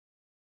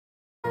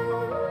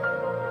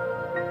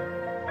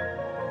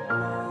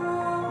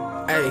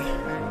Hey,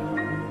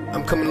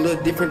 I'm coming a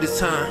little different this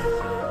time.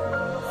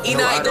 He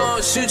not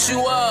gonna shoot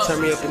you up.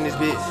 Turn me up in this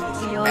bitch.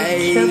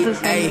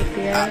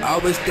 Hey, I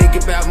always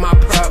think about my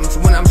problems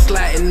when I'm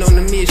sliding on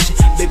the mission.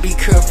 Baby,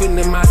 careful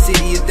in my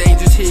city, it's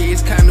dangerous here,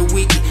 it's kinda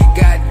wicked.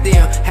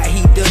 Goddamn, how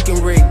he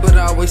ducking Rick, but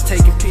always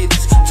taking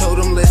pictures. Told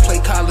him let's play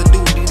Call of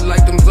Duty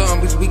like them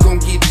zombies, we gon'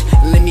 get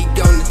you. Let me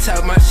go and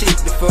talk my shit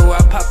before I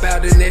pop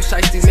out in that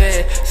shiesty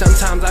man.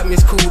 Sometimes I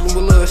miss coolin' with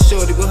little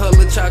shorty with her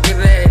little chocolate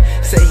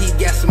ass. Say he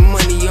got some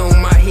money on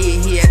my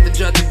head, he had to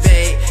drop the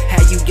bag.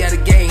 How you got a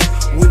game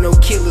with no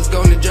killers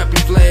gonna drop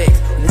your flags?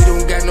 We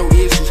don't got no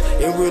issues.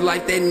 In real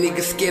life, that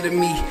nigga scared of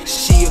me.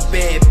 She a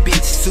bad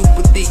bitch,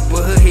 super thick,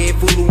 but her head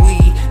full of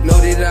weed. Know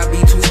that I be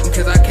tweaking,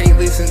 cause I can't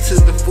listen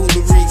to the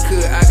foolery.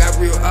 Cause I got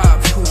real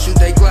ops who shoot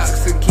they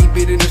Glocks and keep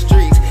it in the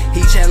streets.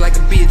 He chat like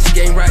a bitch,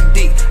 game right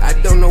dick. I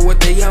don't know what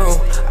they on.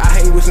 I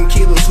hang with some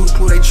killers who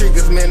pull they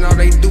triggers, man, all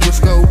they do is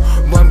scope.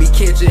 One be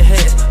catching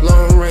hats,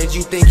 long range,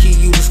 you think he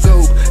use the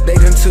scope. They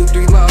done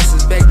 2-3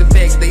 losses, back to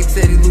back, they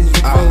said he losing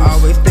foes. I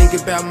always think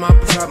about my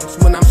problems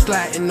when I'm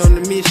sliding on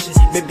the mission.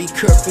 Baby,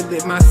 careful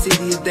that my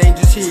city is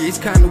dangerous here, it's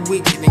kinda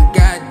wicked. And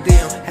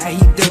goddamn, how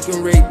he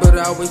ducking Ray, but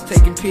always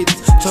taking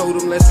pictures. Told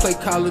him let's play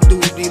Call of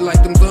Duty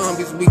like them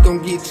zombies, we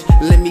gon' get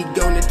you. Let me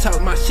go and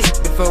talk my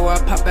shit before I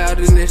pop out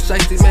in that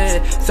shiesty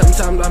man.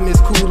 Sometimes I miss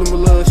coolin' with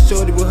little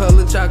shorty with her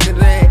little chocolate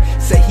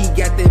ass. Say he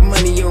got that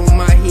money on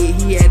my head,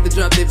 he had to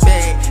drop that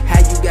bag. How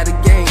you got a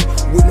game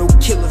with no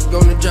killers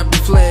gonna drop the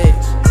flag?